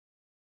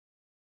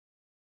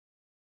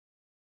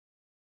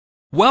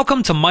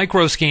Welcome to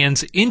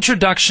Microscan's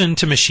Introduction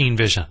to Machine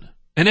Vision,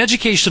 an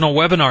educational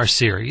webinar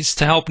series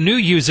to help new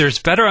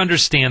users better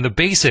understand the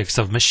basics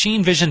of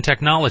machine vision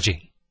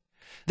technology.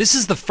 This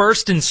is the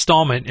first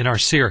installment in our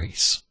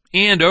series,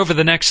 and over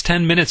the next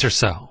 10 minutes or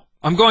so,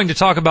 I'm going to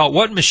talk about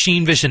what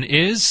machine vision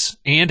is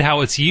and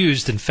how it's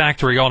used in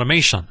factory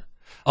automation,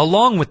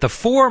 along with the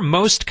 4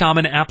 most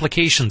common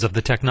applications of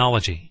the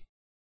technology.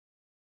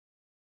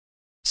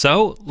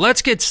 So,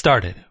 let's get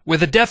started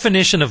with a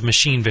definition of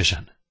machine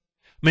vision.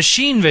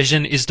 Machine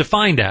vision is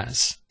defined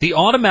as the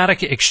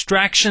automatic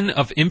extraction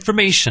of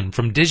information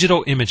from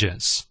digital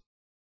images.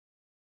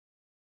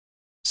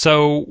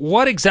 So,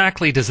 what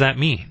exactly does that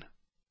mean?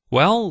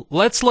 Well,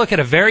 let's look at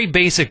a very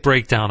basic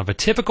breakdown of a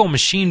typical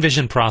machine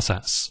vision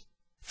process.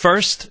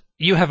 First,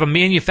 you have a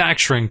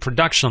manufacturing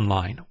production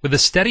line with a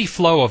steady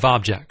flow of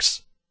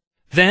objects.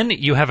 Then,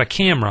 you have a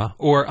camera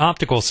or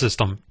optical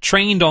system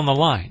trained on the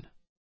line.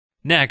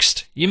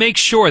 Next, you make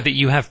sure that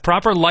you have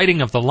proper lighting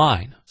of the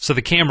line so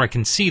the camera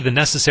can see the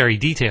necessary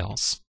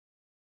details.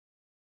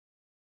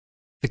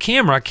 The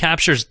camera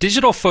captures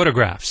digital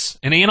photographs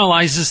and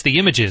analyzes the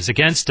images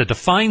against a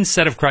defined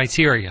set of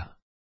criteria.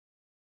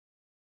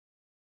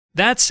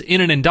 That's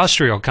in an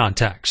industrial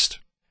context.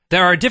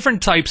 There are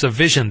different types of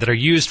vision that are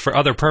used for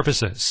other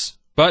purposes,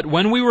 but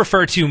when we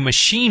refer to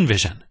machine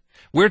vision,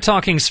 we're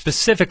talking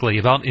specifically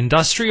about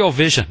industrial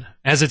vision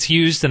as it's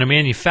used in a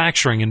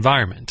manufacturing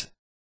environment.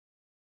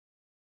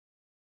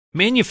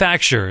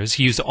 Manufacturers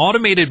use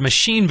automated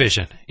machine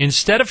vision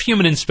instead of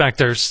human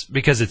inspectors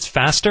because it's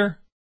faster,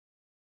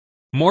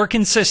 more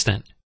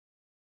consistent,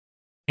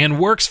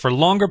 and works for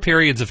longer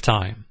periods of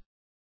time.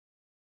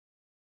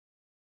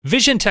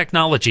 Vision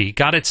technology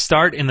got its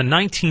start in the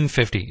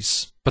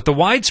 1950s, but the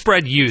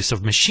widespread use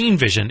of machine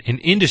vision in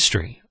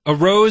industry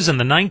arose in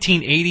the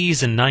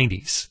 1980s and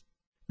 90s.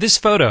 This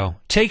photo,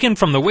 taken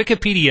from the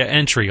Wikipedia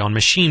entry on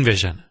machine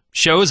vision,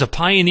 shows a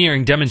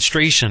pioneering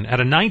demonstration at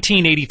a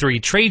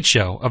 1983 trade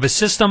show of a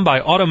system by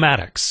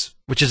Automatics,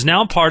 which is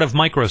now part of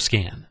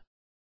Microscan.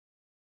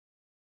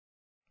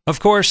 Of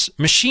course,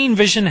 machine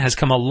vision has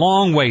come a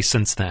long way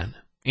since then,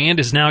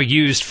 and is now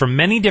used for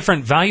many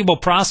different valuable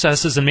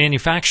processes in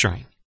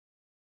manufacturing.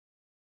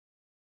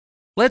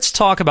 Let's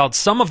talk about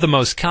some of the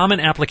most common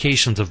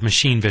applications of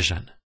machine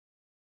vision.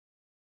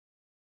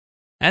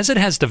 As it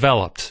has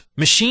developed,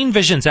 machine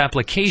vision's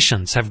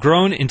applications have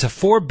grown into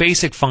 4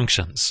 basic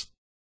functions: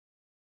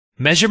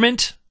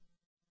 measurement,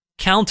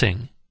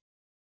 counting,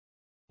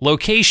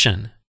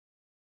 location,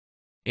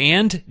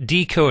 and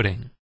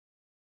decoding.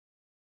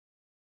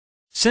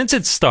 Since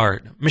its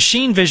start,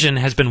 machine vision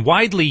has been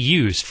widely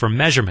used for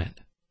measurement,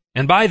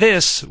 and by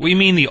this we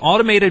mean the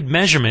automated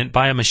measurement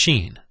by a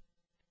machine.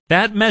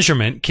 That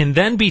measurement can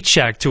then be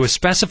checked to a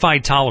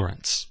specified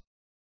tolerance.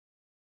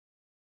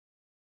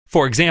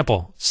 For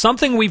example,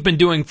 something we've been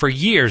doing for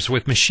years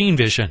with machine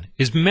vision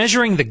is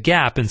measuring the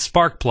gap in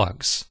spark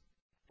plugs.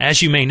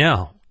 As you may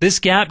know, this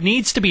gap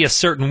needs to be a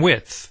certain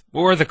width,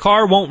 or the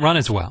car won't run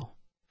as well.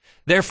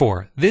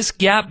 Therefore, this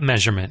gap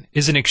measurement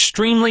is an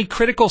extremely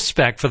critical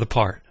spec for the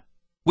part.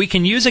 We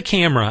can use a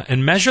camera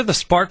and measure the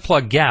spark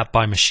plug gap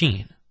by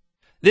machine.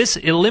 This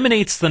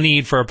eliminates the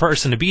need for a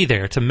person to be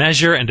there to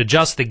measure and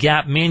adjust the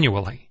gap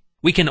manually.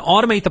 We can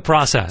automate the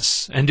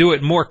process and do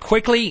it more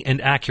quickly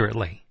and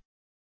accurately.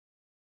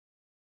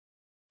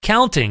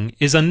 Counting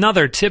is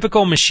another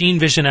typical machine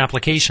vision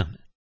application.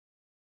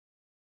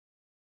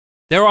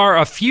 There are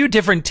a few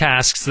different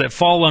tasks that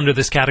fall under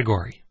this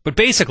category, but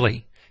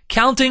basically,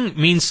 counting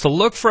means to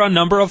look for a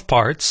number of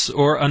parts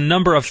or a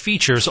number of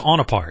features on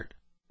a part.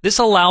 This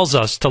allows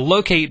us to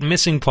locate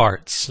missing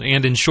parts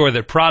and ensure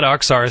that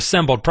products are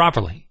assembled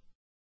properly.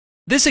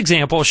 This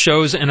example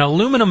shows an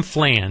aluminum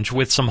flange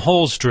with some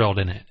holes drilled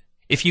in it.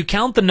 If you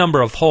count the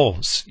number of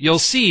holes, you'll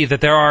see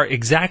that there are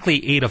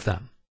exactly 8 of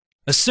them.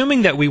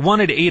 Assuming that we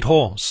wanted 8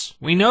 holes,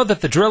 we know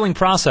that the drilling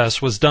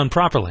process was done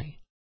properly.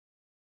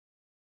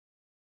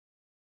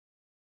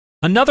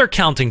 Another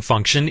counting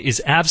function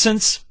is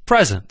absence,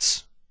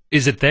 presence.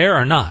 Is it there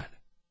or not?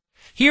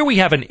 Here we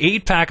have an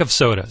 8-pack of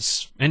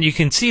sodas, and you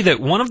can see that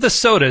one of the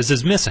sodas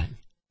is missing.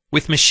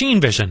 With machine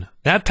vision,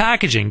 that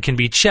packaging can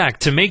be checked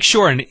to make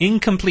sure an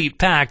incomplete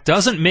pack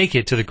doesn't make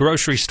it to the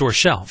grocery store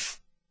shelf.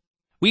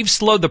 We've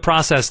slowed the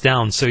process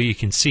down so you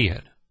can see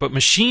it, but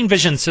machine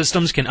vision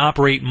systems can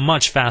operate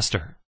much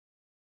faster.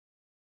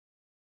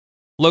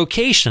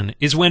 Location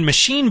is when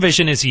machine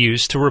vision is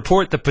used to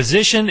report the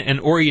position and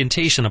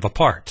orientation of a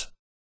part.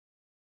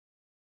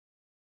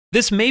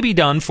 This may be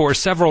done for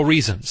several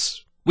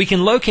reasons. We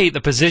can locate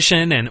the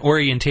position and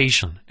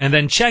orientation, and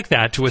then check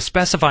that to a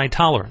specified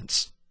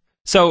tolerance.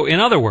 So, in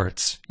other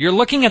words, you're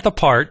looking at the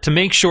part to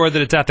make sure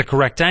that it's at the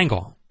correct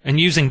angle, and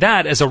using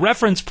that as a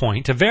reference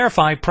point to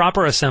verify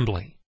proper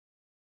assembly.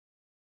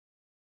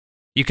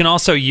 You can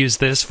also use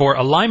this for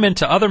alignment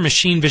to other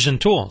machine vision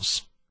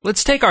tools.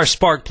 Let's take our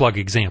spark plug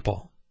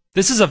example.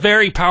 This is a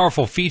very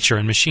powerful feature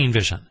in machine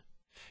vision.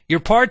 Your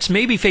parts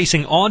may be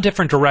facing all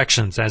different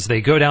directions as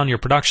they go down your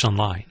production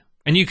line,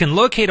 and you can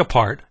locate a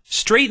part,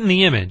 straighten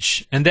the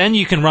image, and then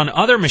you can run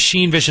other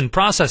machine vision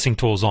processing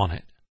tools on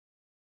it.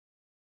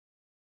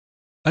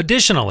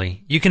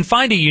 Additionally, you can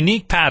find a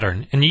unique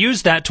pattern and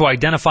use that to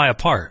identify a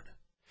part.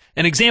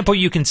 An example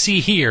you can see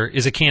here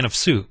is a can of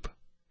soup.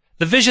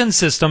 The vision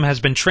system has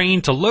been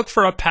trained to look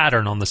for a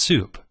pattern on the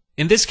soup.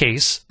 In this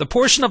case, the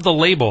portion of the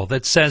label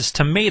that says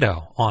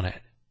tomato on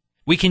it.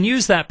 We can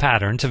use that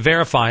pattern to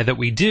verify that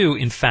we do,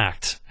 in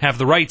fact, have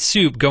the right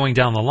soup going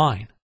down the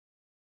line.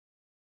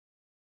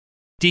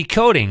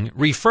 Decoding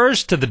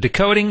refers to the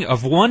decoding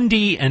of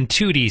 1D and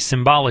 2D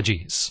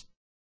symbologies,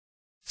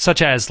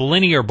 such as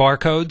linear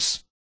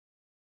barcodes,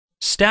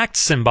 stacked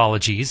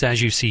symbologies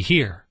as you see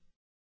here,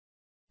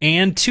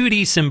 and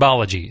 2D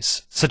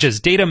symbologies, such as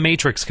data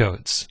matrix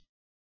codes.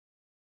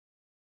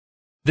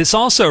 This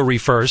also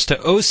refers to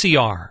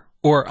OCR,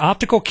 or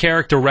optical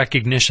character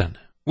recognition,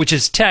 which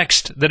is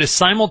text that is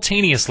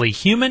simultaneously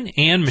human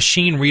and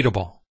machine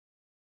readable.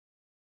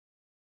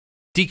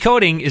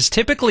 Decoding is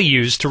typically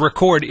used to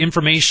record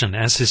information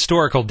as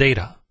historical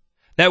data.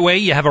 That way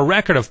you have a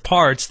record of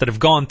parts that have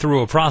gone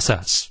through a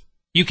process.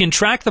 You can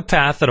track the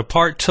path that a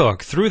part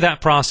took through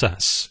that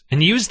process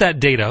and use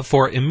that data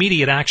for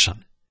immediate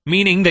action,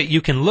 meaning that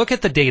you can look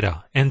at the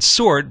data and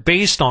sort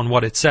based on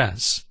what it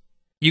says.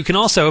 You can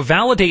also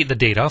validate the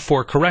data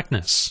for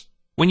correctness.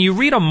 When you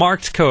read a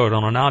marked code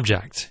on an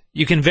object,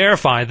 you can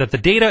verify that the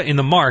data in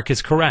the mark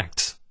is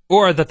correct,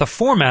 or that the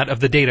format of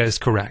the data is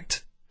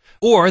correct,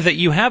 or that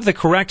you have the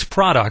correct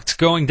product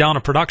going down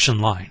a production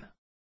line.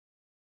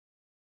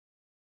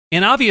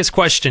 An obvious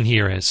question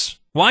here is,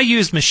 why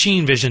use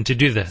machine vision to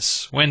do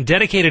this, when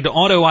dedicated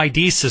auto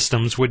ID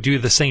systems would do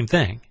the same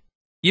thing?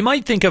 You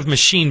might think of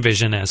machine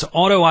vision as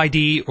auto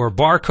ID or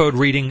barcode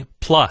reading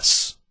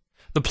plus.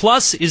 The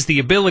plus is the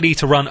ability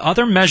to run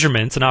other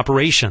measurements and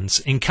operations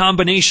in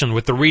combination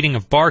with the reading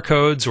of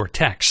barcodes or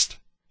text.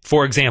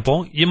 For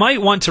example, you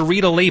might want to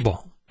read a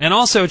label and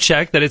also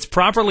check that it's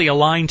properly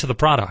aligned to the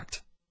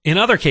product. In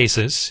other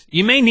cases,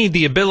 you may need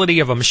the ability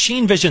of a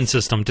machine vision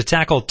system to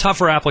tackle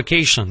tougher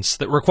applications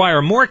that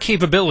require more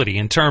capability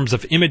in terms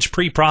of image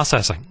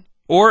pre-processing,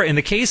 or in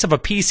the case of a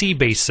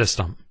PC-based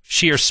system,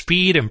 sheer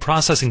speed and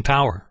processing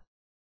power.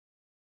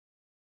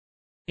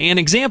 An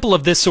example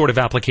of this sort of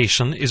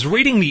application is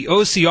reading the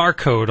OCR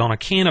code on a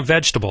can of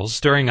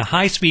vegetables during a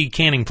high-speed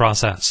canning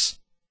process.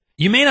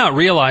 You may not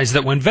realize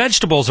that when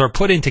vegetables are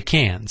put into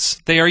cans,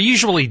 they are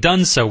usually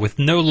done so with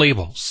no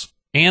labels,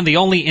 and the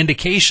only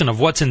indication of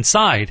what's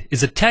inside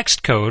is a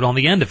text code on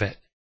the end of it.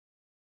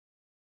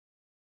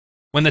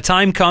 When the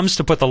time comes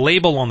to put the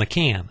label on the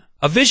can,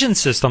 a vision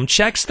system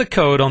checks the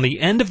code on the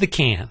end of the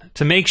can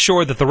to make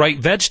sure that the right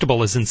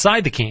vegetable is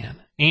inside the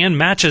can and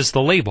matches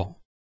the label.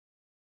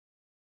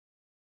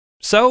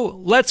 So,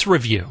 let's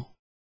review.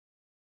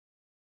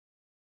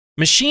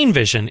 Machine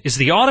vision is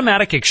the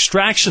automatic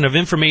extraction of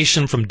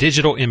information from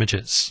digital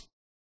images.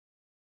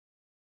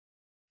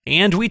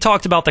 And we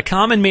talked about the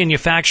common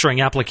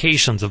manufacturing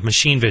applications of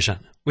machine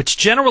vision, which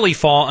generally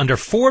fall under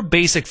 4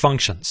 basic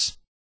functions: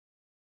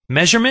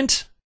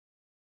 measurement,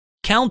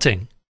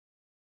 counting,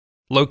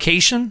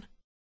 location,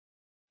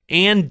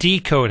 and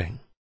decoding.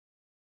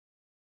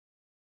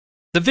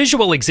 The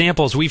visual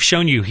examples we've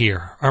shown you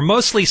here are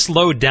mostly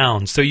slowed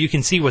down so you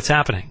can see what's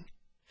happening.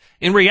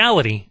 In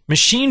reality,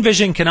 machine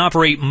vision can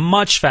operate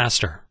much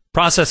faster,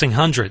 processing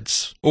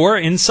hundreds, or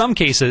in some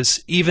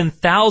cases, even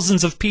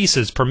thousands of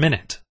pieces per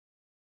minute.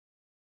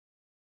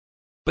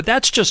 But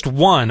that's just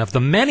one of the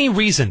many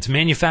reasons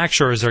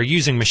manufacturers are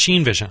using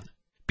machine vision.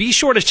 Be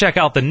sure to check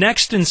out the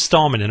next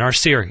installment in our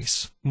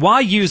series,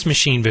 Why Use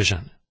Machine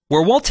Vision?,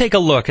 where we'll take a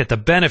look at the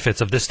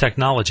benefits of this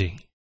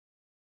technology.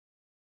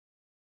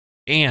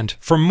 And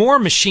for more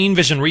machine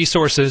vision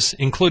resources,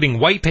 including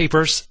white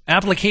papers,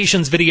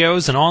 applications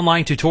videos, and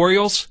online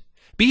tutorials,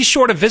 be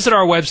sure to visit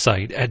our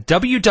website at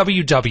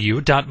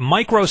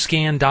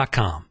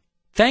www.microscan.com.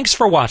 Thanks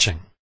for watching.